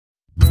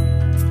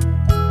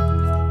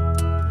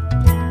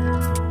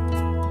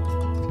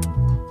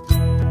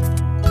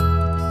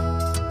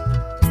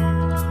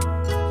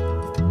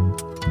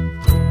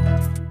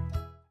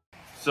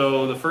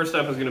So the first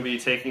step is going to be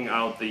taking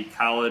out the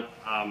collet.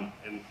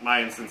 In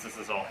my instance, this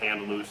is all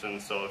hand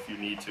loosened, so if you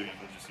need to, you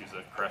can just use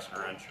a crescent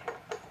wrench.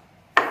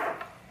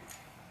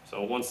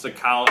 So once the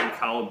collet and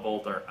collet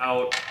bolt are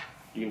out,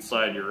 you can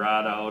slide your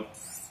rod out.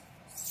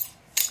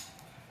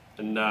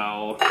 And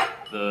now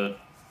the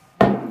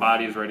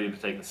body is ready to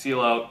take the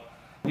seal out.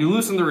 You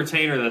loosen the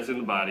retainer that's in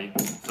the body.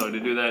 So to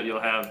do that,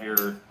 you'll have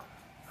your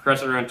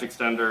crescent wrench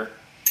extender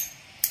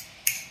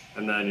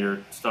and then your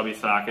stubby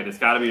socket. It's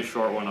got to be a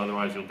short one,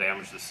 otherwise you'll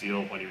damage the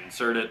seal when you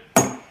insert it.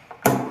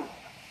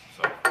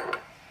 So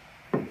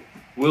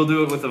we'll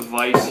do it with a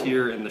vise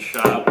here in the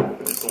shop.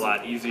 It's a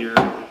lot easier,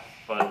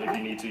 but if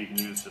you need to, you can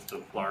use just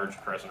a large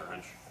crescent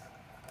wrench.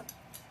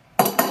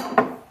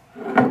 So,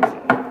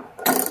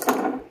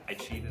 I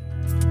cheated.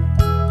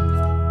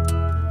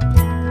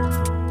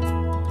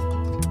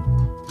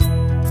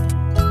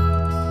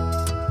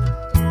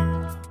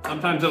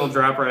 Sometimes it'll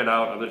drop right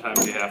out, other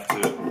times you have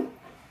to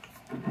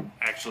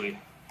actually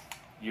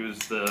use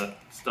the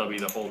stubby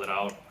to hold it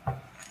out.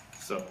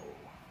 So,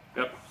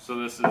 yep, so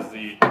this is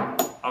the,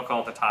 I'll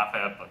call it the top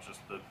hat, but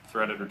just the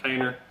threaded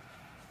retainer.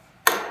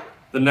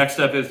 The next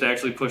step is to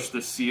actually push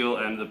the seal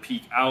and the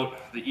peak out.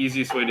 The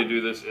easiest way to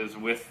do this is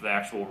with the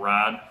actual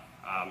rod.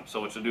 So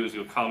what you'll do is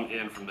you'll come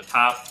in from the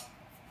top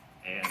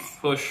and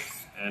push,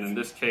 and in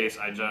this case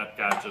I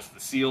got just the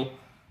seal.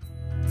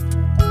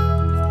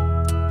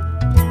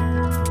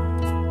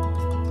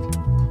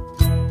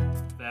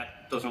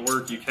 Doesn't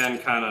work, you can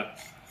kind of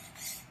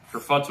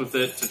kerfutz with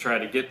it to try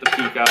to get the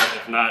peak out.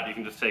 If not, you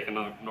can just take a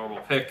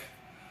normal pick,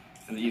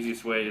 and the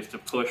easiest way is to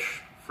push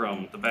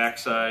from the back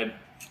side,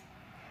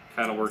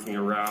 kind of working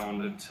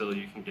around until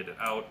you can get it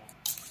out.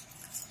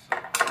 So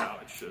now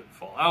it should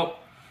fall out,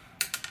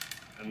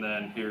 and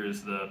then here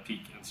is the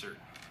peak insert,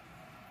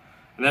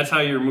 and that's how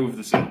you remove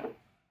the seal.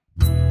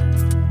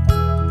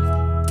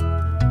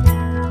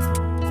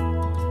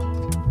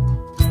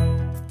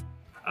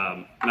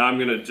 Now I'm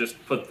going to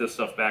just put this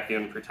stuff back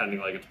in, pretending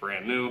like it's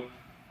brand new.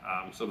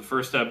 So the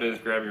first step is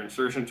grab your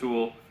insertion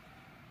tool,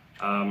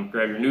 grab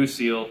your new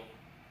seal.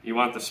 You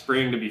want the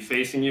spring to be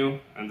facing you,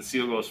 and the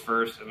seal goes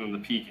first, and then the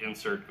peak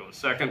insert goes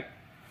second.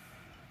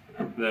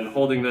 Then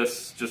holding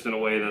this just in a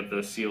way that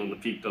the seal and the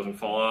peak doesn't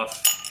fall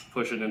off,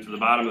 push it into the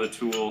bottom of the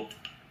tool.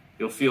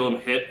 You'll feel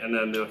them hit, and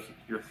then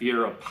you'll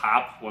hear a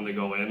pop when they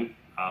go in.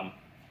 And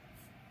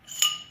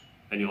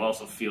you'll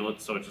also feel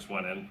it, so it just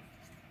went in.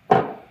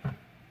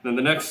 Then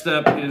the next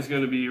step is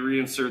going to be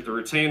reinsert the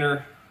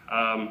retainer.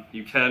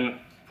 You can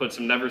put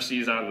some never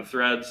sees on the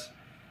threads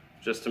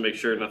just to make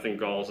sure nothing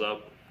galls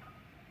up.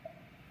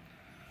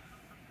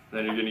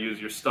 Then you're going to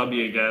use your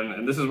stubby again,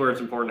 and this is where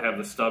it's important to have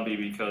the stubby,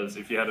 because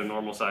if you had a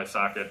normal size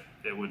socket,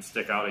 it would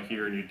stick out of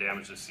here and you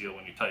damage the seal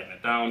when you tighten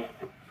it down.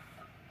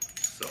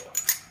 So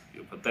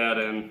you'll put that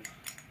in,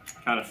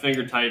 kind of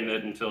finger tighten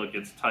it until it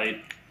gets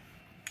tight.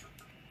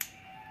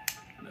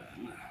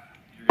 Then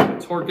you're going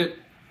to torque it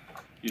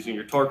using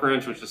your torque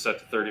wrench, which is set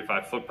to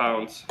 35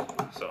 foot-pounds.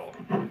 So,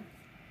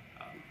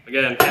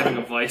 again, having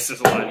a vise is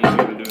a lot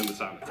easier than doing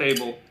this on the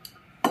table.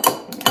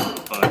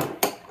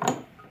 But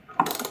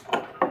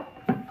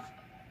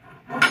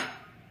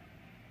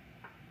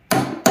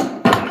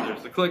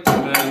there's the click,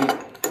 and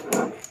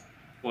then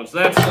once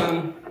that's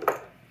done,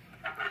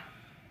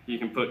 you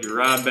can put your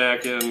rod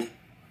back in,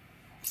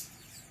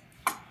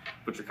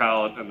 put your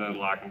collet, and then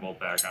lock and bolt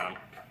back on,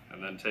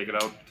 and then take it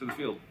out to the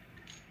field.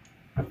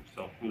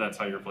 So that's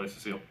how you replace the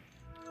seal.